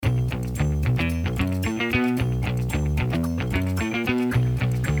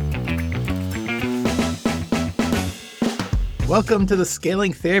Welcome to the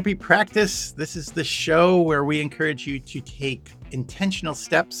Scaling Therapy Practice. This is the show where we encourage you to take intentional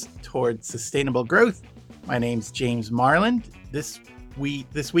steps towards sustainable growth. My name's James Marland. This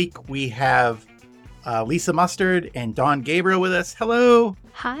week we have Lisa Mustard and Dawn Gabriel with us. Hello.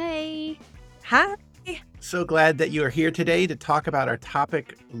 Hi. Hi. So glad that you are here today to talk about our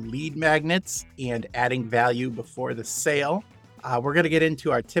topic, lead magnets and adding value before the sale. We're going to get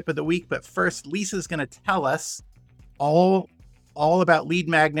into our tip of the week, but first, Lisa's going to tell us all about lead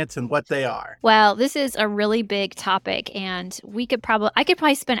magnets and what they are. Well, this is a really big topic, and I could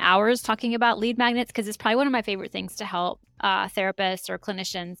probably spend hours talking about lead magnets because it's probably one of my favorite things to help therapists or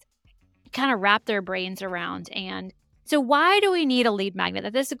clinicians kind of wrap their brains around. And so why do we need a lead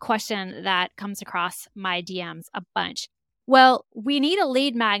magnet? This is a question that comes across my DMs a bunch. Well, we need a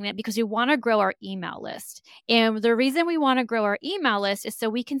lead magnet because we want to grow our email list. And the reason we want to grow our email list is so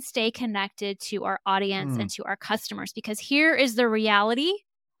we can stay connected to our audience and to our customers. Because here is the reality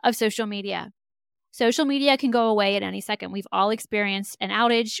of social media. Social media can go away at any second. We've all experienced an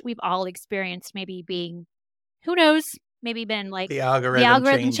outage. We've all experienced maybe being, who knows, maybe been like the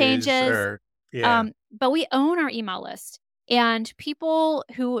algorithm changes. But we own our email list. And people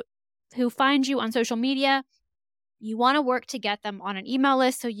who find you on social media, you want to work to get them on an email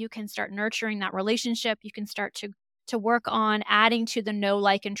list so you can start nurturing that relationship. You can start to work on adding to the know,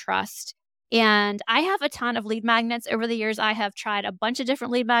 like, and trust. And I have a ton of lead magnets. Over the years, I have tried a bunch of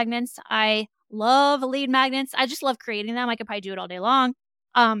different lead magnets. I love lead magnets. I just love creating them. I could probably do it all day long.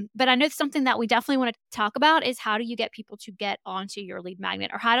 But I know something that we definitely want to talk about is how do you get people to get onto your lead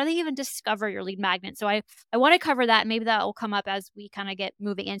magnet, or how do they even discover your lead magnet? So I want to cover that. Maybe that will come up as we kind of get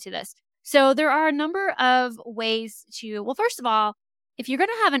moving into this. So there are a number of ways well, first of all, if you're going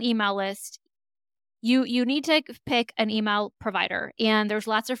to have an email list, you need to pick an email provider, and there's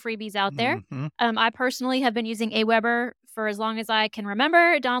lots of freebies out there. I personally have been using Aweber for as long as I can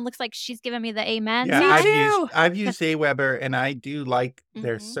remember. Dawn looks like she's giving me the amen. Yeah, I've used Aweber, and I do like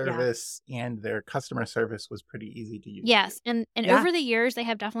their service, and their customer service was pretty easy to use. Yes, and over the years, they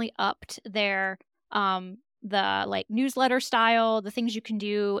have definitely upped their the like newsletter style, the things you can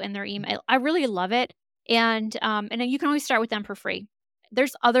do in their email. I really love it. And then you can always start with them for free.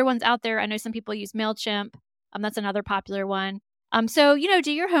 There's other ones out there. I know some people use MailChimp. That's another popular one. So,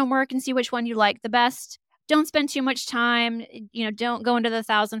 do your homework and see which one you like the best. Don't spend too much time. Don't go into the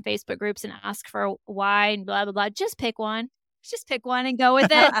 1,000 Facebook groups and ask for why and blah, blah, blah. Just pick one. Just pick one and go with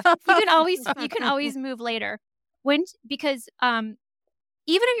it. You can always move later. Because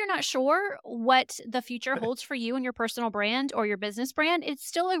even if you're not sure what the future holds for you and your personal brand or your business brand, it's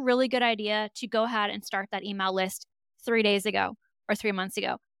still a really good idea to go ahead and start that email list 3 days ago or 3 months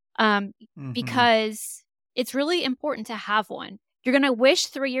ago, because it's really important to have one. You're going to wish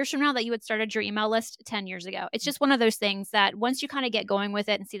 3 years from now that you had started your email list 10 years ago. It's just one of those things that once you kind of get going with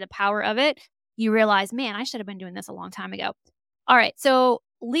it and see the power of it, you realize, man, I should have been doing this a long time ago. All right. So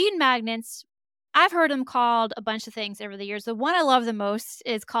lead magnets, I've heard them called a bunch of things over the years. The one I love the most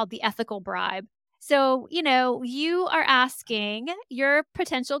is called the ethical bribe. So, you are asking your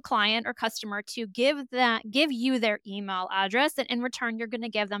potential client or customer to give you their email address, and in return, you're going to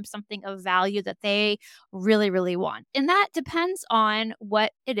give them something of value that they really, really want. And that depends on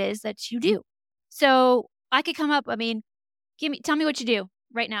what it is that you do. So I could come up, tell me what you do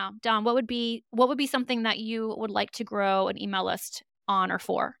right now. Dawn, what would be something that you would like to grow an email list on or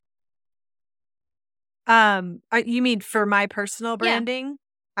for? You mean for my personal branding?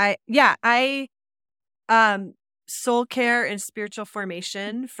 Yeah. I soul care and spiritual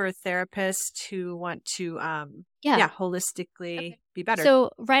formation for therapists who want to holistically be better.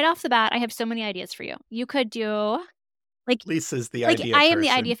 So right off the bat, I have so many ideas for you. You could do Lisa's the idea I person. am the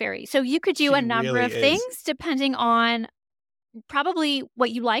idea fairy. So you could do a number of things depending on probably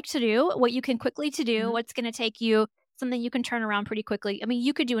what you like to do, what you can quickly to do, what's going to take you, something you can turn around pretty quickly.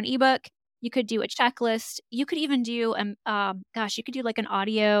 You could do an ebook. You could do a checklist. You could even do, you could do like an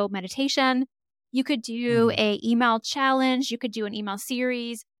audio meditation. You could do a email challenge. You could do an email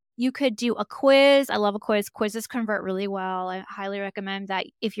series. You could do a quiz. I love a quiz. Quizzes convert really well. I highly recommend that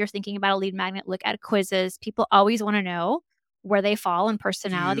if you're thinking about a lead magnet, look at quizzes. People always want to know where they fall in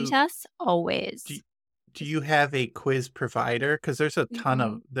personality tests. Always. Do you have a quiz provider? Because there's a ton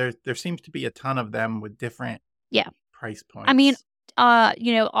of, there seems to be a ton of them with different price points.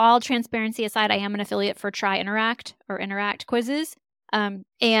 All transparency aside, I am an affiliate for Try Interact or Interact quizzes. And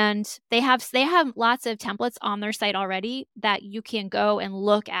they have lots of templates on their site already that you can go and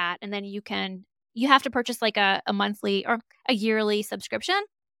look at. And then you have to purchase like a monthly or a yearly subscription,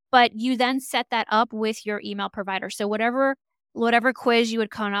 but you then set that up with your email provider. So whatever whatever quiz you would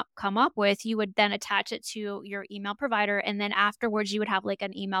come up with, you would then attach it to your email provider. And then afterwards, you would have like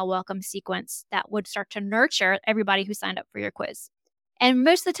an email welcome sequence that would start to nurture everybody who signed up for your quiz. And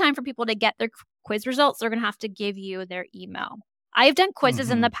most of the time for people to get their quiz results, they're going to have to give you their email. I have done quizzes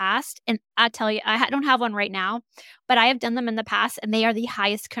in the past, and I tell you, I don't have one right now, but I have done them in the past, and they are the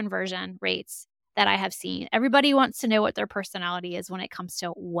highest conversion rates that I have seen. Everybody wants to know what their personality is when it comes to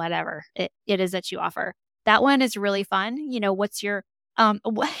whatever it is that you offer. That one is really fun. What's your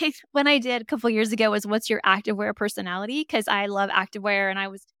when I did a couple years ago was what's your activewear personality? Because I love activewear, and I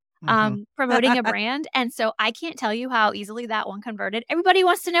was promoting a brand. And so I can't tell you how easily that one converted. Everybody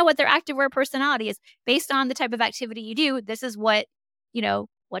wants to know what their activewear personality is based on the type of activity you do. This is what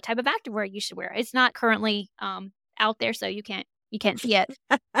type of activewear you should wear. It's not currently out there, so you can't see it.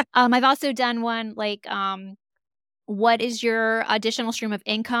 I've also done one like, what is your additional stream of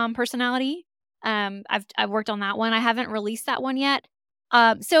income personality? I've worked on that one. I haven't released that one yet.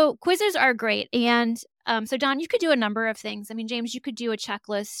 So quizzes are great. And so Don, you could do a number of things. I mean, James, you could do a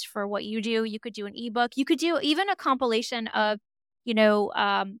checklist for what you do. You could do an ebook. You could do even a compilation of,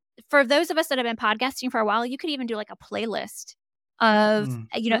 for those of us that have been podcasting for a while, you could even do like a playlist of,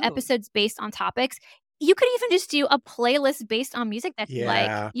 episodes based on topics. You could even just do a playlist based on music that you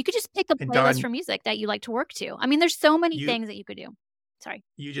like. You could just pick a playlist for music that you like to work to. I mean, there's so many things that you could do. Sorry.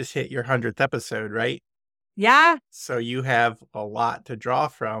 You just hit your 100th episode, right? Yeah. So you have a lot to draw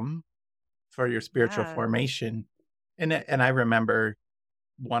from for your spiritual formation. And I remember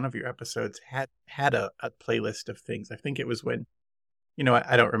one of your episodes had a playlist of things. I think it was when,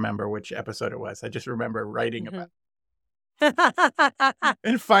 I don't remember which episode it was. I just remember writing about it.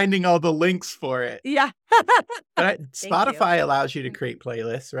 And finding all the links for it. Yeah. But Spotify allows you to create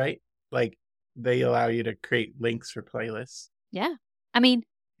playlists, right? Like they allow you to create links for playlists. Yeah. I mean,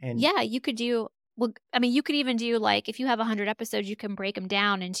 you could do, you could even do like, if you have 100 episodes, you can break them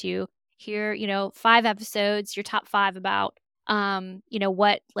down into here, 5 episodes, your top 5 about,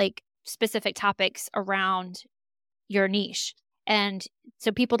 what like specific topics around your niche. And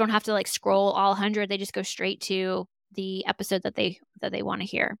so people don't have to like scroll all 100. They just go straight to the episode that they want to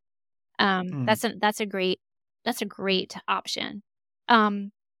hear. That's a great option.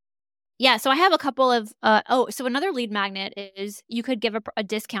 Yeah, so I have a couple of so another lead magnet is you could give a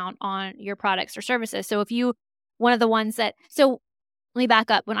discount on your products or services. So if you one of the ones that let me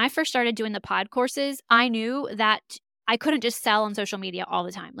back up. When I first started doing the pod courses, I knew that I couldn't just sell on social media all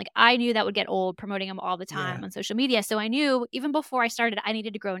the time. Like I knew that would get old promoting them all the time on social media. So I knew even before I started, I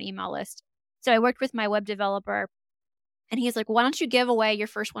needed to grow an email list. So I worked with my web developer. And he's like, why don't you give away your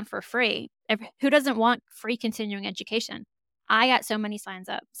first one for free? Who doesn't want free continuing education? I got so many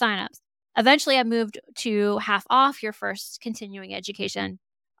signups. Eventually, I moved to half off your first continuing education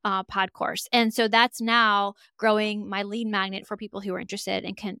pod course. And so that's now growing my lead magnet for people who are interested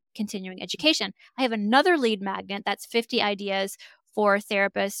in continuing education. I have another lead magnet that's 50 ideas for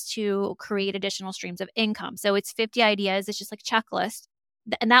therapists to create additional streams of income. So it's 50 ideas. It's just like a checklist.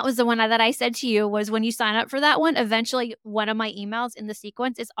 And that was the one that I said to you was when you sign up for that one, eventually one of my emails in the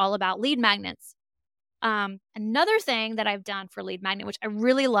sequence is all about lead magnets. Another thing that I've done for lead magnet, which I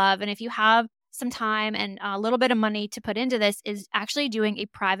really love, and if you have some time and a little bit of money to put into this, is actually doing a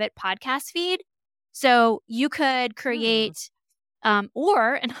private podcast feed. So you could create,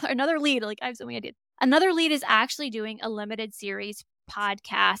 or another lead, like I have so many ideas. Another lead is actually doing a limited series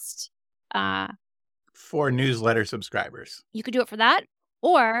podcast. For newsletter subscribers. You could do it for that.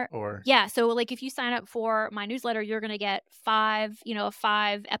 Or so like if you sign up for my newsletter, you're going to get 5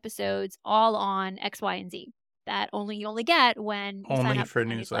 episodes all on X, Y, and Z that you only get when you sign up for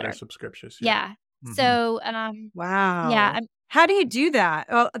newsletter subscriptions. Yeah. Mm-hmm. So, wow. Yeah. How do you do that?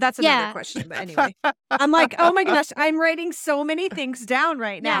 Oh, that's another question. But anyway, I'm like, oh my gosh, I'm writing so many things down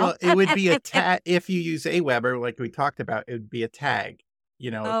right now. Well, it would be a tag. If you use Aweber, like we talked about, it would be a tag.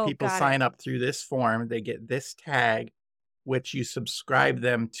 If people sign up through this form, they get this tag, which you subscribe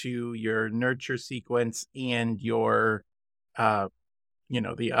them to your nurture sequence and your,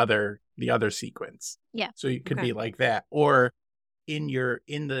 the other sequence. Yeah. So it could be like that. Or in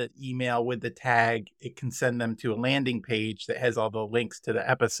the email with the tag, it can send them to a landing page that has all the links to the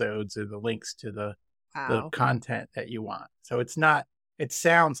episodes or the links to the content that you want. So it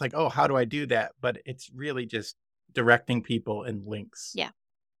sounds like, oh, how do I do that? But it's really just directing people in links. Yeah.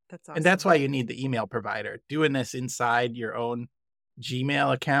 That's awesome. And that's why you need the email provider. Doing this inside your own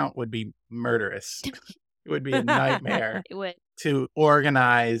Gmail account would be murderous. It would be a nightmare. It would. To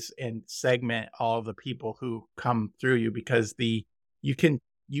organize and segment all of the people who come through you, because you can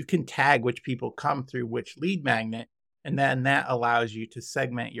tag which people come through which lead magnet, and then that allows you to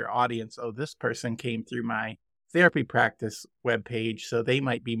segment your audience. Oh, this person came through my therapy practice webpage. So they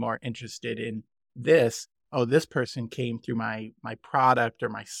might be more interested in this. Oh, this person came through my product or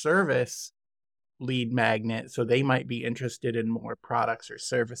my service lead magnet. So they might be interested in more products or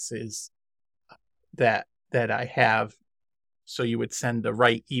services that I have. So you would send the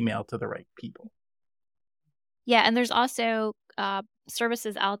right email to the right people. Yeah, and there's also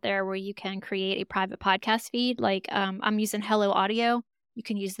services out there where you can create a private podcast feed. Like I'm using Hello Audio. You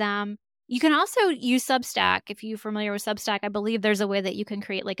can use them. You can also use Substack. If you're familiar with Substack, I believe there's a way that you can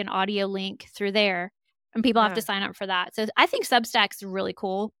create like an audio link through there, and people have to sign up for that. So I think Substack's really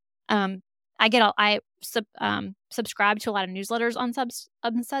cool. I subscribe to a lot of newsletters on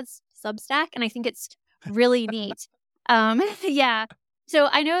Substack, and I think it's really neat. Yeah. So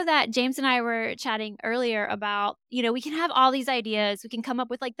I know that James and I were chatting earlier about, we can have all these ideas. We can come up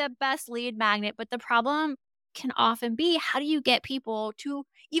with like the best lead magnet, but the problem can often be, how do you get people to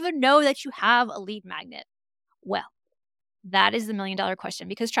even know that you have a lead magnet? Well, that is the $1 million question,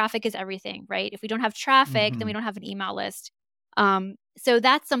 because traffic is everything, right? If we don't have traffic, then we don't have an email list. So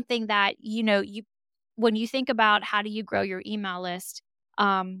that's something that, when you think about how do you grow your email list,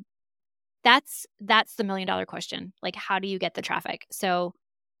 that's the $1 million question. Like, how do you get the traffic? So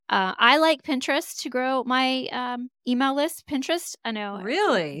I like Pinterest to grow my email list. Pinterest, I know.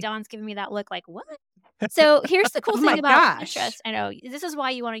 Really? Dawn's giving me that look like, what? So here's the cool thing about Pinterest. I know, this is why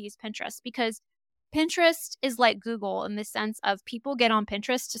you want to use Pinterest, because Pinterest is like Google in the sense of people get on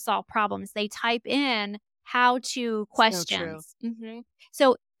Pinterest to solve problems. They type in how-to questions.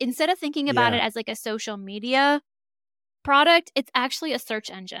 So instead of thinking about it as like a social media product, it's actually a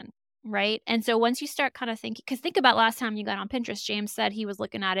search engine. Right. And so once you start kind of thinking, because think about last time you got on Pinterest, James said he was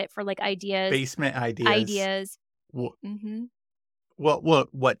looking at it for like ideas. Basement ideas. What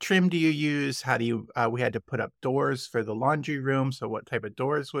trim do you use? How do you, we had to put up doors for the laundry room. So what type of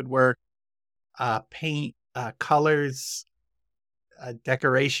doors would work? Paint, colors,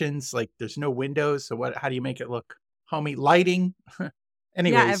 decorations, like there's no windows. So how do you make it look homey? Lighting.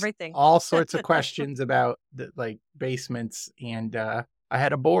 Anyways, everything. All sorts of questions about the like basements. And, I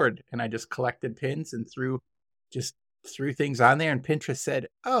had a board and I just collected pins and threw things on there, and Pinterest said,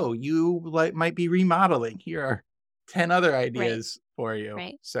 "Oh, you might be remodeling. Here are 10 other ideas for you."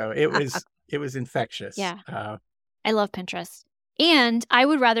 Right. So it was infectious. Yeah. I love Pinterest. And I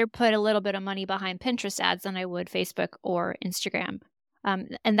would rather put a little bit of money behind Pinterest ads than I would Facebook or Instagram.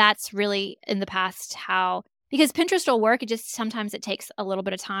 And that's really in the past because Pinterest will work. Sometimes it takes a little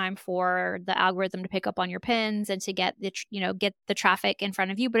bit of time for the algorithm to pick up on your pins and to get the traffic in front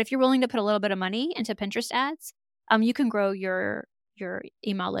of you. But if you're willing to put a little bit of money into Pinterest ads, you can grow your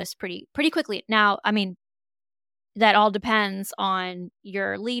email list pretty quickly. Now, I mean, that all depends on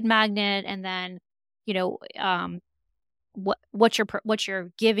your lead magnet, and then, what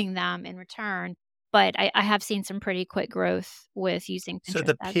you're giving them in return. But I have seen some pretty quick growth with using Pinterest. So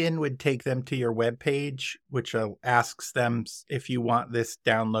the pin would take them to your webpage, which asks them if you want this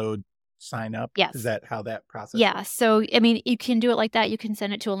download, sign up. Yes. Is that how that process works? So, I mean, you can do it like that. You can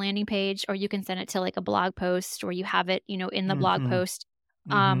send it to a landing page, or you can send it to like a blog post, or you have it, in the blog post.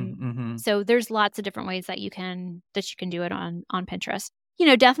 So there's lots of different ways that you can do it on Pinterest.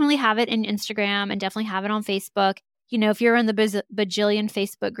 Definitely have it in Instagram, and definitely have it on Facebook. If you're in the bajillion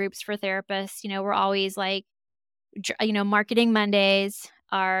Facebook groups for therapists, we're always like, Marketing Mondays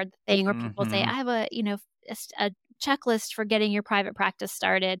are the thing where people say, I have a checklist for getting your private practice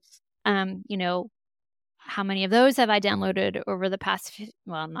started. How many of those have I downloaded over the past,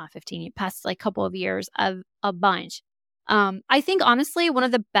 not 15, past like couple of years? Of a bunch. I think honestly, one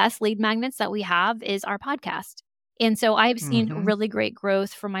of the best lead magnets that we have is our podcast. And so I've seen really great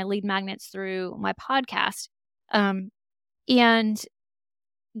growth from my lead magnets through my podcast. And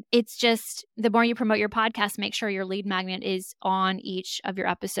it's just, the more you promote your podcast, make sure your lead magnet is on each of your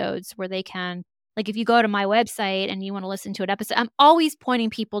episodes, where they can, like, if you go to my website and you want to listen to an episode, I'm always pointing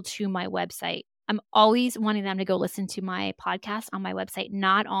people to my website. I'm always wanting them to go listen to my podcast on my website,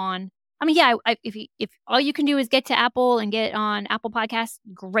 not on, if all you can do is get to Apple and get on Apple Podcasts,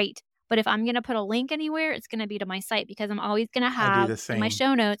 great. But if I'm going to put a link anywhere, it's going to be to my site, because I'm always going to have in my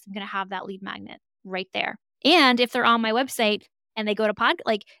show notes, I'm going to have that lead magnet right there. And if they're on my website and they go to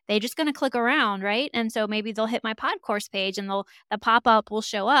they're just going to click around, right? And so maybe they'll hit my pod course page, and the pop-up will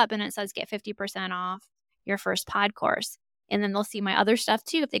show up, and it says get 50% off your first pod course. And then they'll see my other stuff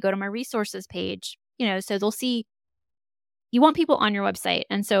too if they go to my resources page. So they'll see, you want people on your website.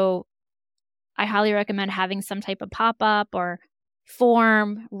 And so I highly recommend having some type of pop-up or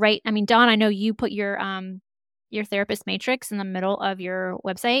form, right? I mean, Dawn, I know you put your therapist matrix in the middle of your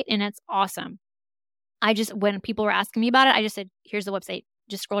website, and it's awesome. When people were asking me about it, I just said, here's the website.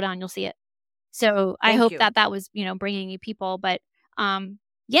 Just scroll down, you'll see it. So I Thank hope you. that was, bringing you people. But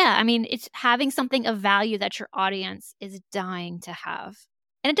yeah, I mean, it's having something of value that your audience is dying to have.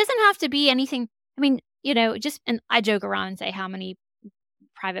 And it doesn't have to be anything. I mean, and I joke around and say, how many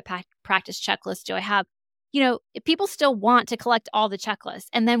private practice checklists do I have? If people still want to collect all the checklists.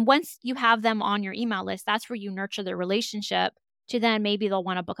 And then once you have them on your email list, that's where you nurture the relationship to then maybe they'll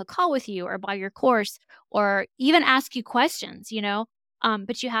want to book a call with you or buy your course or even ask you questions.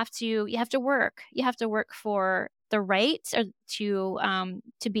 But you have to work. You have to work for the right or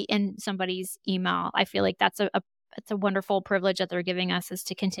to be in somebody's email. I feel like that's a wonderful privilege that they're giving us is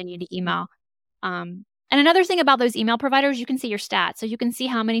to continue to email. And another thing about those email providers, you can see your stats. So you can see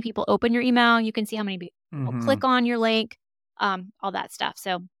how many people open your email. You can see how many people click on your link, all that stuff.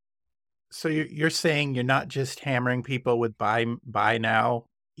 So you're saying you're not just hammering people with buy now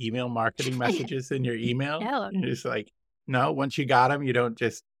email marketing messages in your email? No. You're just like, no, once you got them, you don't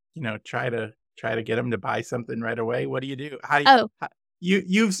just, try to get them to buy something right away. What do you do?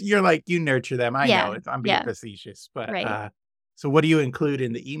 You're like, you nurture them. I know I'm being facetious, but right. So what do you include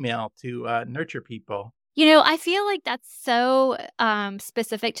in the email to nurture people? I feel like that's so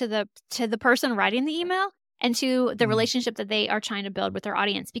specific to the person writing the email and to the relationship that they are trying to build with their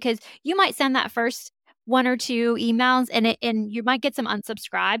audience. Because you might send that first one or two emails and you might get some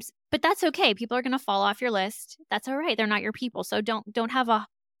unsubscribes, but that's okay. People are going to fall off your list. That's all right. They're not your people. So don't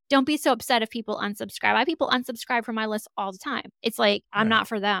be so upset if people unsubscribe. People unsubscribe from my list all the time. It's like, I'm not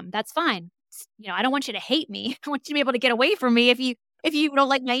for them. That's fine. I don't want you to hate me. I want you to be able to get away from me if you don't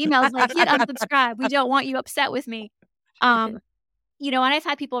like my emails, like hit unsubscribe. We don't want you upset with me. And I've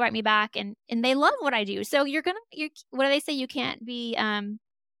had people write me back and they love what I do. So what do they say? You're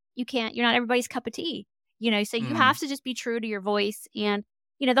not everybody's cup of tea, so you have to just be true to your voice. And,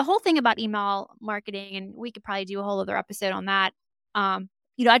 the whole thing about email marketing, and we could probably do a whole other episode on that.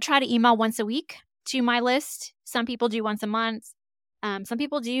 I try to email once a week to my list. Some people do once a month. Some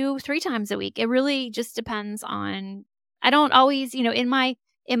people do 3 times a week. It really just depends on, I don't always, in my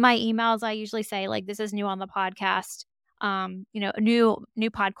emails, I usually say like, this is new on the podcast. New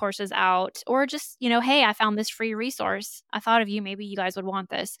pod course is out, or just, hey, I found this free resource. I thought of you. Maybe you guys would want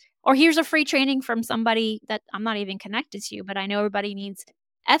this. Or here's a free training from somebody that I'm not even connected to, but I know everybody needs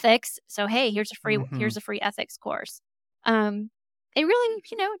ethics. So, hey, here's a free ethics course. It really,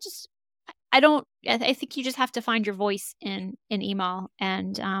 just, I think you just have to find your voice in email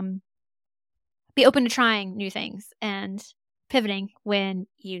and, be open to trying new things and pivoting when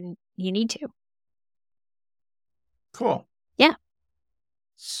you need to. Cool. Yeah.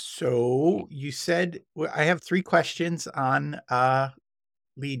 So you said, I have 3 questions on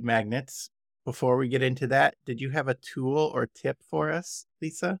lead magnets. Before we get into that, did you have a tool or tip for us,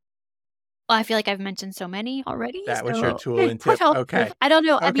 Lisa? Well, I feel like I've mentioned so many already. That was your tool and tip. Okay. I don't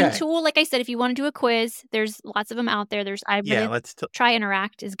know. Okay. I mean, tool, like I said, if you want to do a quiz, there's lots of them out there. Let's try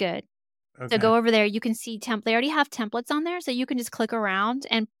Interact is good. Okay. So go over there. You can see they already have templates on there, so you can just click around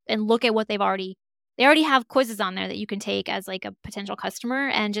and look at what they already have quizzes on there that you can take as like a potential customer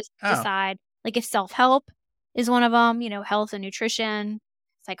and just decide, like if self-help is one of them, health and nutrition,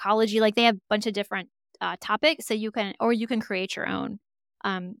 psychology, like they have a bunch of different topics, so you can create your own.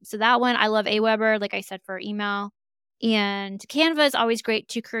 So that one, I love Aweber, like I said, for email. And Canva is always great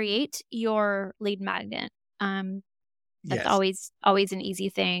to create your lead magnet. That's always an easy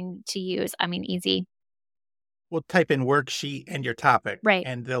thing to use. I mean, easy. We'll type in worksheet and your topic, right,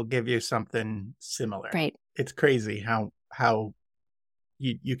 and they'll give you something similar. Right. It's crazy how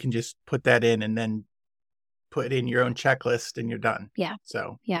you can just put that in and then put in your own checklist and you're done. Yeah.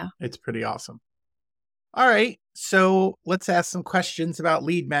 So yeah, it's pretty awesome. All right. So let's ask some questions about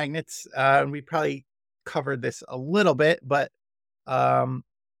lead magnets. We probably covered this a little bit, but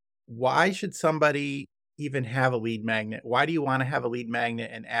why should somebody even have a lead magnet? Why do you want to have a lead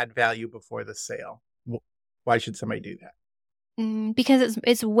magnet and add value before the sale? Why should somebody do that? Because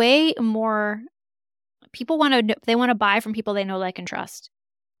it's way more. People want to buy from people they know, like, and trust.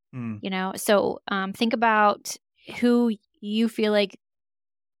 So think about who you feel like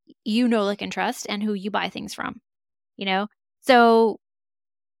like, and trust, and who you buy things from. So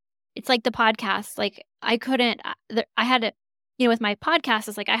it's like the podcast. Like I had to, with my podcast,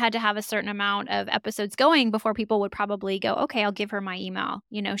 it's like I had to have a certain amount of episodes going before people would probably go, okay, I'll give her my email.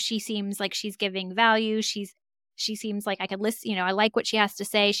 She seems like she's giving value. She seems like I could listen. I like what she has to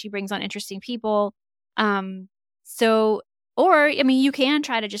say. She brings on interesting people. You can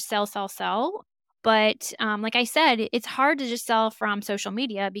try to just sell. But like I said, it's hard to just sell from social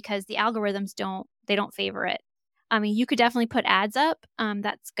media because the algorithms don't favor it. I mean, you could definitely put ads up.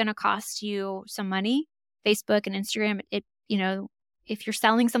 That's going to cost you some money. Facebook and Instagram, if you're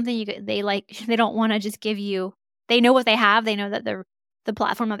selling something, they don't want to just give you, they know what they have. They know that the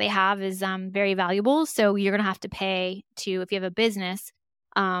platform that they have is very valuable. So you're going to have to pay to, if you have a business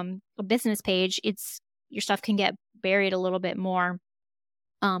page, your stuff can get buried a little bit more.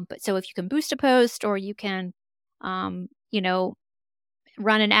 But so if you can boost a post, or you can,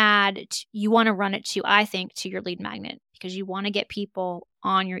 run an ad, you want to run it to, I think, to your lead magnet, because you want to get people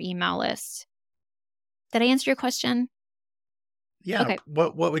on your email list. Did I answer your question? Yeah. Okay.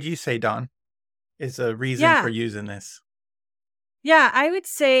 What would you say, Dawn, is a reason for using this? Yeah, I would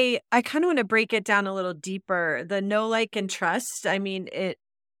say I kind of want to break it down a little deeper. The know, like, and trust. I mean,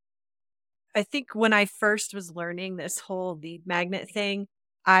 I think when I first was learning this whole lead magnet thing,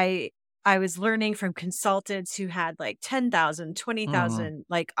 I was learning from consultants who had like 10,000, 20,000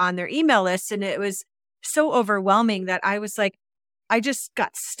 like on their email list. And it was so overwhelming that I was like, I just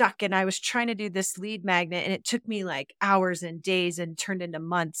got stuck, and I was trying to do this lead magnet, and it took me like hours and days and turned into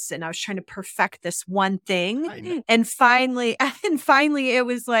months. And I was trying to perfect this one thing. And finally it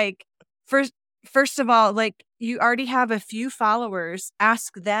was like, first of all, like, you already have a few followers,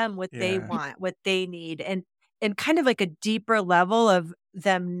 ask them what they want, what they need. And kind of like a deeper level of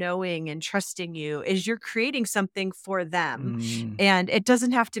them knowing and trusting you is you're creating something for them. And it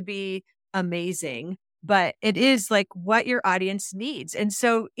doesn't have to be amazing, but it is like what your audience needs. And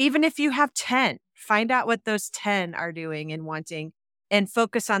so even if you have 10, find out what those 10 are doing and wanting, and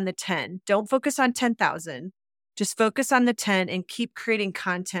focus on the 10. Don't focus on 10,000. Just focus on the 10 and keep creating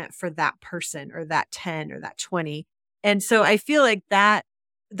content for that person, or that 10, or that 20. And so I feel like that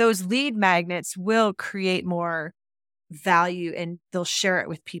those lead magnets will create more value, and they'll share it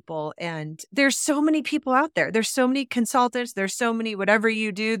with people. And there's so many people out there. There's so many consultants. There's so many, whatever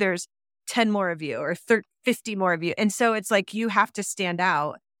you do, there's 10 more of you, or 50 more of you. And so it's like you have to stand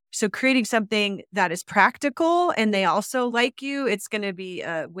out. So creating something that is practical and they also like you, it's going to be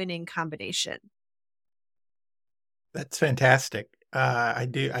a winning combination. That's fantastic. I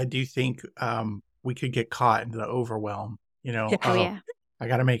do think we could get caught into the overwhelm. I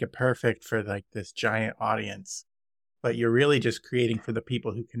got to make it perfect for like this giant audience. But you're really just creating for the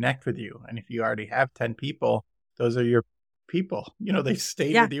people who connect with you. And if you already have 10 people, those are your people. They've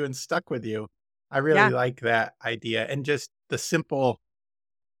stayed with you and stuck with you. I really like that idea. And just the simple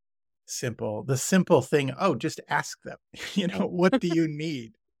thing. Oh, just ask them, what do you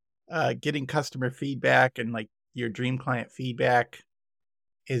need? Getting customer feedback and like your dream client feedback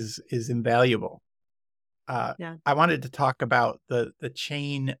is invaluable. I wanted to talk about the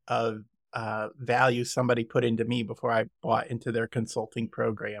chain of value somebody put into me before I bought into their consulting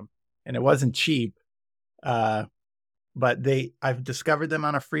program. And it wasn't cheap, but I've discovered them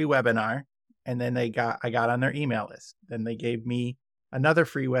on a free webinar, and then I got on their email list. Then they gave me another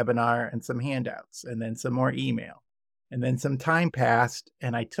free webinar and some handouts, and then some more email. And then some time passed,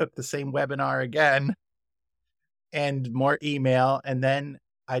 and I took the same webinar again and more email. And then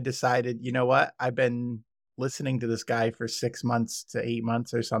I decided, you know what? I've been listening to this guy for 6 months to 8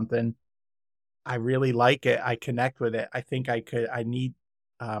 months or something. I really like it. I connect with it. I think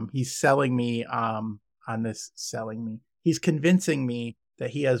he's selling me he's convincing me that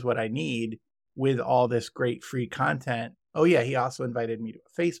he has what I need with all this great free content. Oh yeah. He also invited me to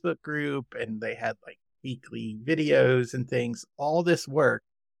a Facebook group, and they had like weekly videos and things, all this work,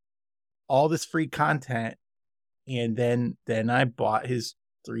 all this free content. And then I bought his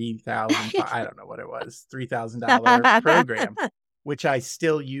 $3,000, I don't know what it was, $3,000 program, which I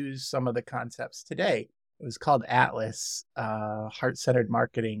still use some of the concepts today. It was called Atlas, Heart-Centered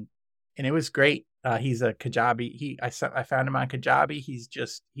Marketing. And it was great. He's a Kajabi. I found him on Kajabi.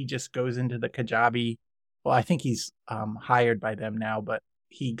 He just goes into the Kajabi. Well, I think he's hired by them now, but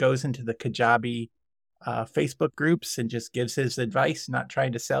he goes into the Kajabi Facebook groups and just gives his advice, not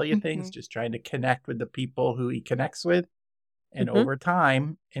trying to sell you things, just trying to connect with the people who he connects with. And over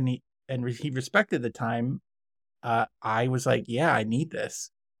time, and he respected the time, I was like, yeah, I need this.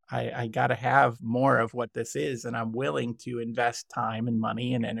 I got to have more of what this is, and I'm willing to invest time and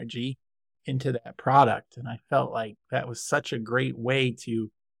money and energy into that product. And I felt like that was such a great way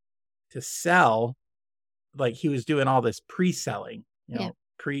to sell. Like, he was doing all this pre-selling,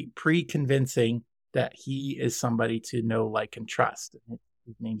 pre-convincing that he is somebody to know, like, and trust.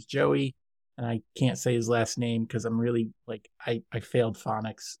 His name's Joey, and I can't say his last name because I'm really like, I failed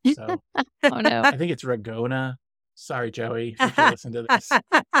phonics. So oh no. I think it's Ragona. Sorry, Joey, if you listen to this.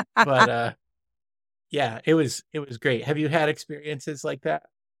 But yeah, it was great. Have you had experiences like that?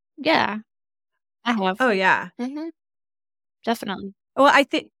 Yeah, I have. Oh yeah. Definitely. Well, I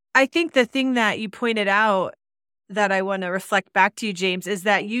think the thing that you pointed out that I want to reflect back to you, James, is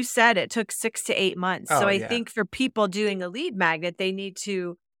that you said it took 6 to 8 months. So Oh, I yeah. think for people doing a lead magnet, they need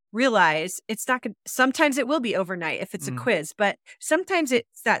to realize it's not going to, sometimes it will be overnight if it's a quiz, but sometimes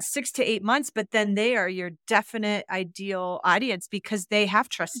it's that 6 to 8 months, but then they are your definite ideal audience because they have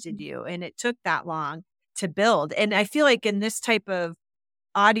trusted you and it took that long to build. And I feel like in this type of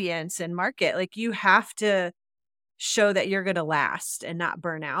audience and market, like you have to show that you're going to last and not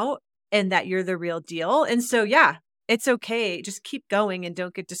burn out and that you're the real deal. And so, yeah, it's okay. Just keep going and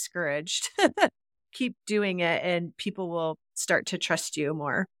don't get discouraged. Keep doing it and people will start to trust you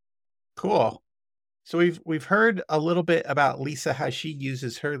more. Cool. So we've heard a little bit about Lisa, how she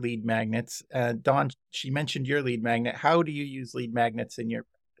uses her lead magnets. Dawn, she mentioned your lead magnet. How do you use lead magnets in your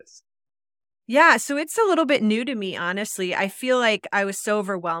practice? Yeah, so it's a little bit new to me, honestly. I feel like I was so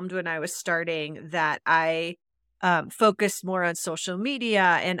overwhelmed when I was starting that I focused more on social media.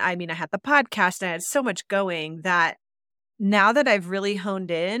 And I mean, I had the podcast, I had so much going that now that I've really honed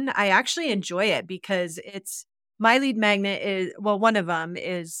in, I actually enjoy it because it's my lead magnet is, well, one of them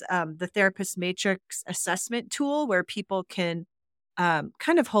is the therapist matrix assessment tool where people can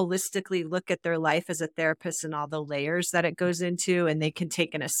kind of holistically look at their life as a therapist and all the layers that it goes into, and they can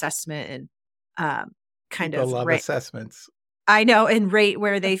take an assessment and kind People of love rate. assessments. I know, and rate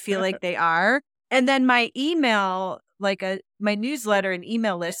where they feel like they are. And then my email, like my newsletter and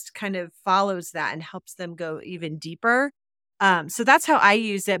email list kind of follows that and helps them go even deeper. So that's how I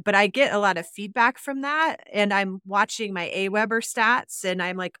use it, but I get a lot of feedback from that. And I'm watching my AWeber stats and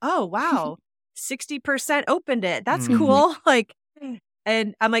I'm like, oh, wow, 60% opened it. That's cool. Like,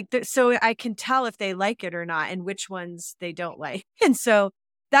 and I'm like, so I can tell if they like it or not and which ones they don't like. And so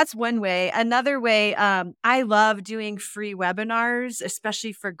that's one way. Another way, I love doing free webinars,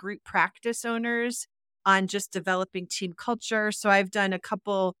 especially for group practice owners on just developing team culture. So I've done a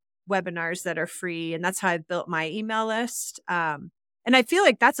couple webinars that are free, and that's how I've built my email list. And I feel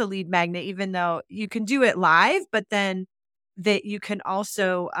like that's a lead magnet, even though you can do it live, but then that you can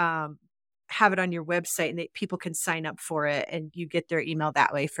also have it on your website and that people can sign up for it and you get their email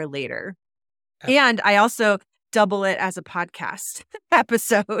that way for later. And I also double it as a podcast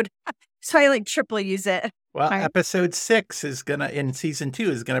episode. So I like triple use it. Well, episode 6 is in season 2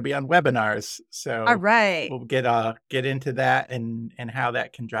 is gonna be on webinars. So all right, we'll get into that and how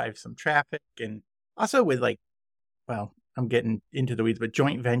that can drive some traffic, and also with well, I'm getting into the weeds, but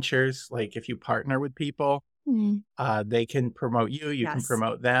joint ventures, like if you partner with people, they can promote you, you can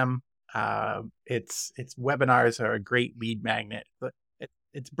promote them. It's webinars are a great lead magnet, but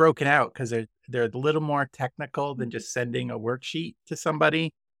it's broken out because they're a little more technical than just sending a worksheet to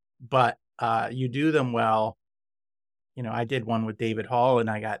somebody, but you do them well. You know, I did one with David Hall and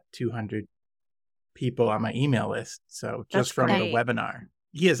I got 200 people on my email list. So just from the webinar,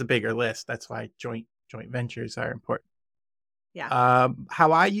 he has a bigger list. That's why joint ventures are important. Yeah.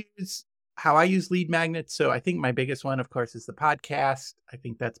 How I use lead magnets. So I think my biggest one, of course, is the podcast. I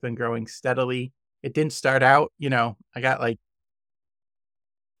think that's been growing steadily. It didn't start out, I got like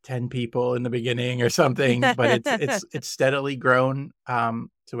 10 people in the beginning or something, but it's steadily grown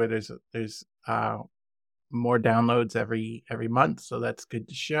to where there's more downloads every month. So that's good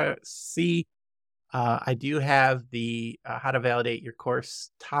to see. I do have the how to validate your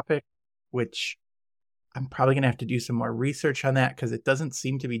course topic, which I'm probably going to have to do some more research on that because it doesn't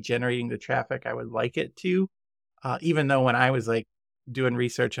seem to be generating the traffic I would like it to. Even though when I was like doing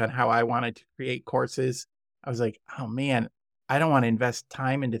research on how I wanted to create courses, I was like, oh man, I don't want to invest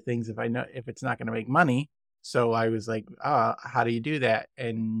time into things if it's not going to make money. So I was like, how do you do that?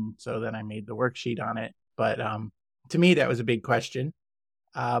 And so then I made the worksheet on it. But to me, that was a big question.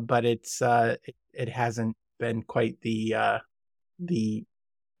 But it hasn't been quite the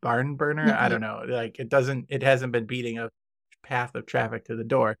barn burner. I don't know. Like it hasn't been beating a path of traffic to the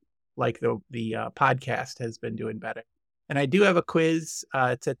door like the podcast has been doing better. And I do have a quiz.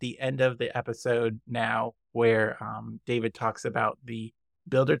 It's at the end of the episode now where David talks about the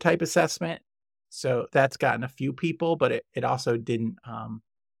builder type assessment. So that's gotten a few people, but it also didn't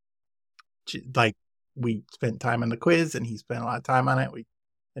we spent time on the quiz and he spent a lot of time on it. We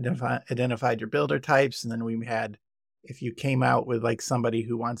identified your builder types. And then we had, if you came out with like somebody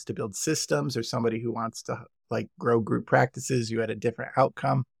who wants to build systems or somebody who wants to like grow group practices, you had a different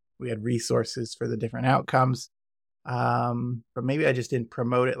outcome. We had resources for the different outcomes. But maybe I just didn't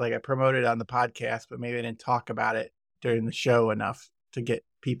promote it. Like I promoted it on the podcast, but maybe I didn't talk about it during the show enough to get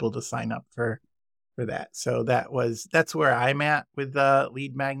people to sign up for that. So that's where I'm at with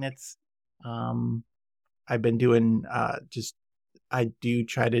lead magnets. I've been doing I do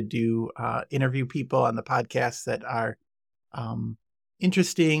try to do interview people on the podcast that are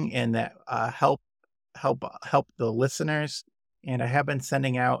interesting and that help help the listeners. And I have been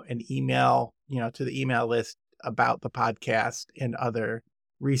sending out an email, to the email list about the podcast and other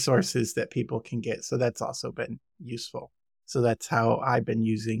resources that people can get. So that's also been useful. So that's how I've been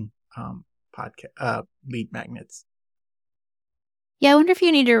using lead magnets. Yeah, I wonder if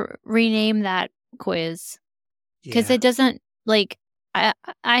you need to rename that quiz, because Yeah. it doesn't, like,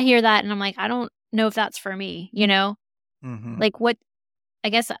 I hear that and I'm like, I don't know if that's for me, Mm-hmm. Like, what, I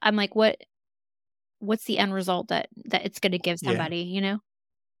guess I'm like, what's the end result that it's going to give somebody,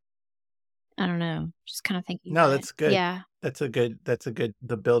 I don't know. Just kind of thinking No, that. that's good. Yeah. That's a good,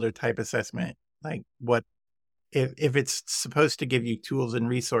 the builder type assessment. Like what, if it's supposed to give you tools and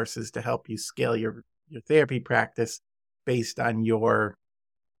resources to help you scale your therapy practice based on your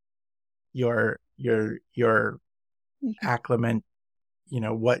Mhm. acclimate,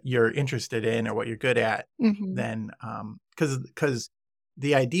 what you're interested in or what you're good at, Mhm. then because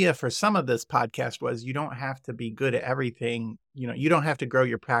the idea for some of this podcast was you don't have to be good at everything. You don't have to grow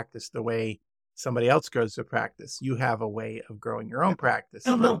your practice the way somebody else grows their practice. You have a way of growing your own practice.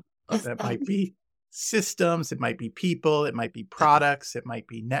 That might be systems, it might be people, it might be products, it might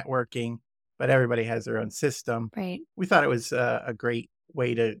be networking, but everybody has their own system. Right. We thought it was a great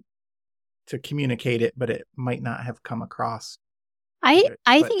way to communicate it, but it might not have come across. I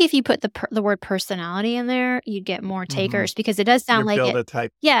But think if you put the word personality in there, you'd get more takers, because it does your sound like it. builder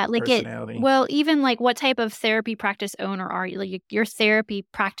type Yeah, like it. personality. Well, even like, what type of therapy practice owner are you? Like your therapy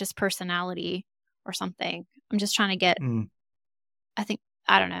practice personality or something. I'm just trying to get. I think,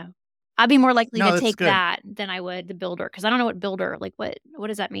 I don't know. I'd be more likely No, to that's take good. that than I would the builder, because I don't know what builder, like, what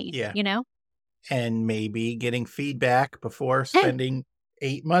does that mean? Yeah. You know? And maybe getting feedback before spending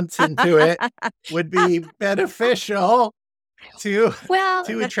 8 months into it would be beneficial to Well,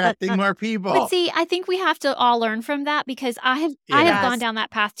 attracting more but people. see, I think we have to all learn from that, because I have Yeah. gone Yes. down that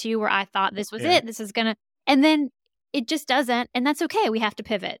path too, where I thought this was Yeah. it. This is gonna, and then it just doesn't, and that's okay. We have to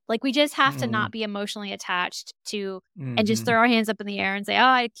pivot. Like, we just have to not be emotionally attached to, and just throw our hands up in the air and say, "Oh,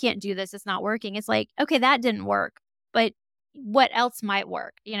 I can't do this. It's not working." It's like, okay, that didn't work, but what else might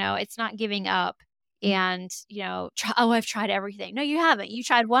work? It's not giving up, and I've tried everything. No, you haven't. You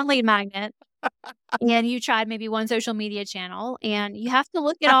tried one lead magnet. And you tried maybe one social media channel, and you have to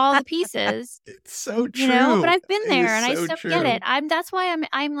look at all the pieces, It's so true. but I've been It there is and I so still true. get it. That's why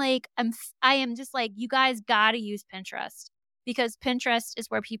I am just like, you guys got to use Pinterest, because Pinterest is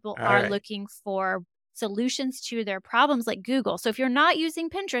where people All are right. looking for solutions to their problems, like Google. So if you're not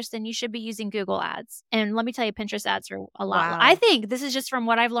using Pinterest, then you should be using Google ads. And let me tell you, Pinterest ads are a lot. Wow. I think this is just from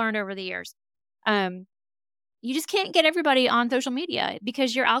what I've learned over the years. You just can't get everybody on social media,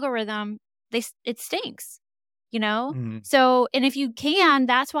 because your algorithm, it stinks. So, and if you can,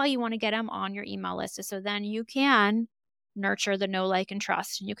 that's why you want to get them on your email list. So then you can nurture the know, like, and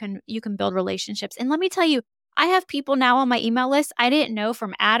trust, and you can build relationships. And let me tell you, I have people now on my email list I didn't know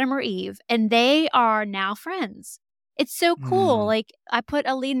from Adam or Eve, and they are now friends. It's so cool. Like, I put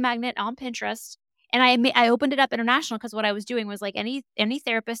a lead magnet on Pinterest, and I opened it up international, because what I was doing was like, any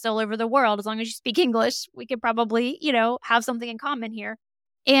therapist all over the world, as long as you speak English, we could probably, have something in common here.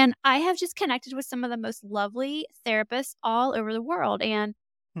 And I have just connected with some of the most lovely therapists all over the world. And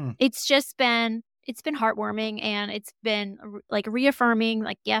it's been heartwarming, and it's been like reaffirming,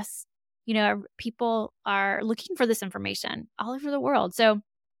 like, yes, people are looking for this information all over the world. So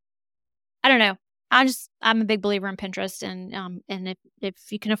I don't know. I'm a big believer in Pinterest, and if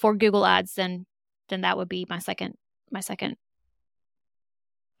you can afford Google ads, then that would be my second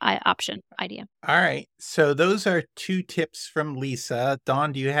idea. All right. So those are 2 tips from Lisa.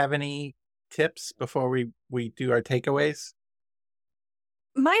 Dawn, do you have any tips before we do our takeaways?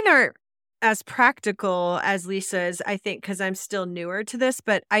 Mine aren't as practical as Lisa's, I think, because I'm still newer to this.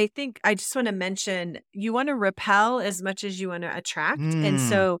 But I think I just want to mention, you want to repel as much as you want to attract. And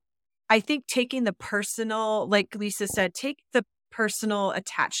so I think taking the personal, like Lisa said, take the personal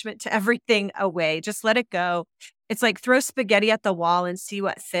attachment to everything away. Just let it go. It's like throw spaghetti at the wall and see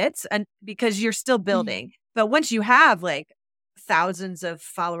what fits. And because you're still building. But once you have like thousands of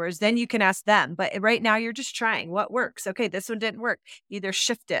followers, then you can ask them. But right now you're just trying what works. Okay, this one didn't work. Either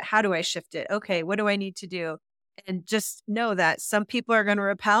shift it. How do I shift it? Okay, what do I need to do? And just know that some people are going to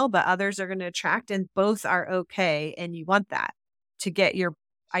repel, but others are going to attract, and both are okay. And you want that to get your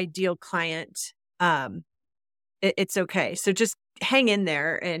ideal client. It's okay. So just hang in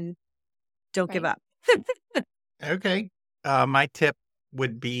there and don't give up. Okay. My tip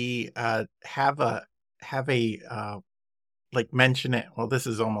would be have a like mention it. Well, this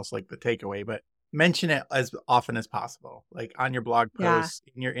is almost like the takeaway, but mention it as often as possible, like on your blog posts,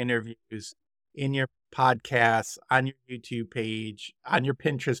 in your interviews. in your podcasts, on your YouTube page, on your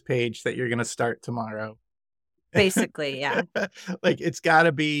Pinterest page that you're going to start tomorrow. Basically, yeah. Like it's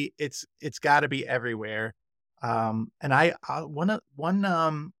gotta be everywhere. And I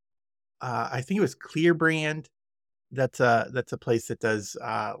I think it was Clear Brand. That's a place that does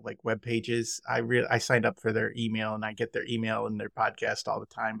like web pages. I signed up for their email and I get their email and their podcast all the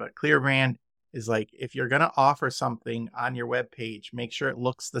time. But Clear Brand is like, if you're gonna offer something on your web page, make sure it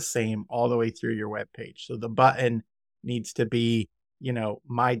looks the same all the way through your web page. So the button needs to be,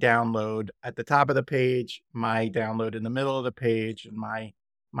 my download at the top of the page, my download in the middle of the page, and my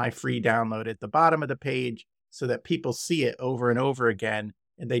free download at the bottom of the page, so that people see it over and over again.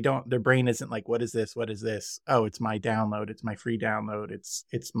 And their brain isn't like, what is this? What is this? Oh, it's my download. It's my free download. It's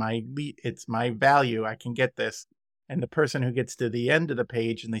my value. I can get this. And the person who gets to the end of the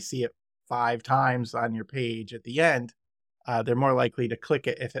page and they see it 5 times on your page at the end, they're more likely to click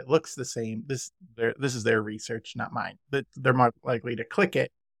it if it looks the same. This is their research, not mine. But they're more likely to click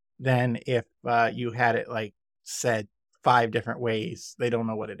it than if you had it like said 5 different ways. They don't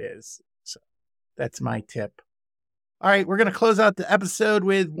know what it is. So that's my tip. All right, we're going to close out the episode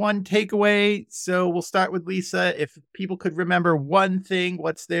with one takeaway. So we'll start with Lisa. If people could remember one thing,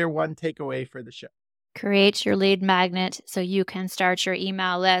 what's their one takeaway for the show? Create your lead magnet so you can start your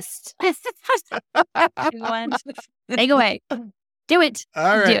email list. One takeaway. Do it.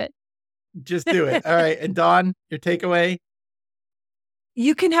 All right. Do it. Just do it. All right. And Dawn, your takeaway?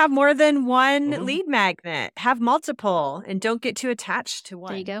 You can have more than one lead magnet. Have multiple and don't get too attached to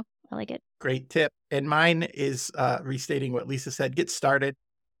one. There you go. I like it. Great tip. And mine is restating what Lisa said. Get started.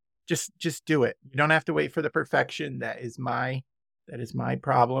 Just do it. You don't have to wait for the perfection. That is my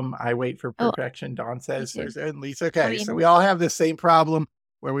problem. I wait for perfection. Dawn says, and Lisa. Okay. So we all have the same problem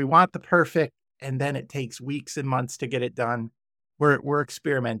where we want the perfect, and then it takes weeks and months to get it done. We're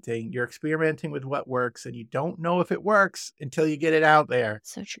experimenting. You're experimenting with what works, and you don't know if it works until you get it out there.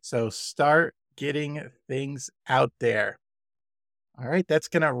 So true. So start getting things out there. All right, that's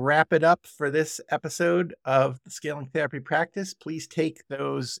going to wrap it up for this episode of the Scaling Therapy Practice. Please take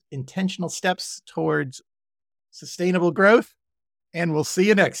those intentional steps towards sustainable growth, and we'll see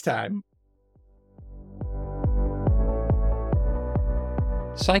you next time.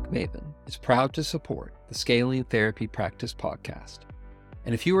 PsychMaven is proud to support the Scaling Therapy Practice podcast.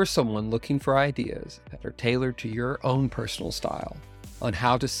 And if you are someone looking for ideas that are tailored to your own personal style on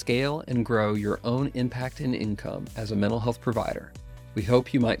how to scale and grow your own impact and income as a mental health provider, we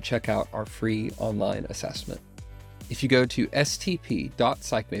hope you might check out our free online assessment. If you go to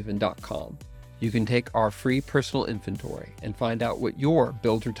stp.psychmaven.com, you can take our free personal inventory and find out what your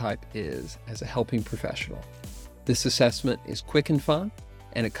builder type is as a helping professional. This assessment is quick and fun,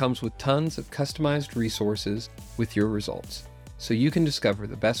 and it comes with tons of customized resources with your results, so you can discover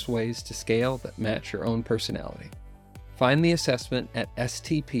the best ways to scale that match your own personality. Find the assessment at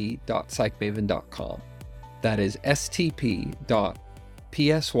stp.psychmaven.com. That is stp.psychmaven.com.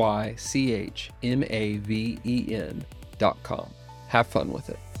 Have fun with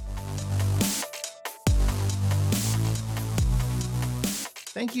it.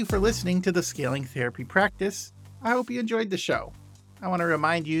 Thank you for listening to the Scaling Therapy Practice. I hope you enjoyed the show. I want to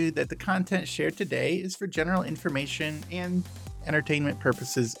remind you that the content shared today is for general information and entertainment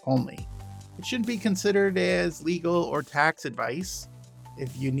purposes only. It shouldn't be considered as legal or tax advice.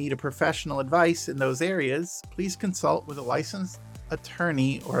 If you need a professional advice in those areas, please consult with a licensed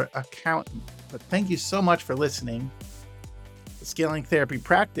attorney or accountant. But thank you so much for listening. The Scaling Therapy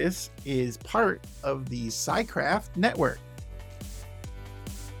Practice is part of the PsyCraft Network.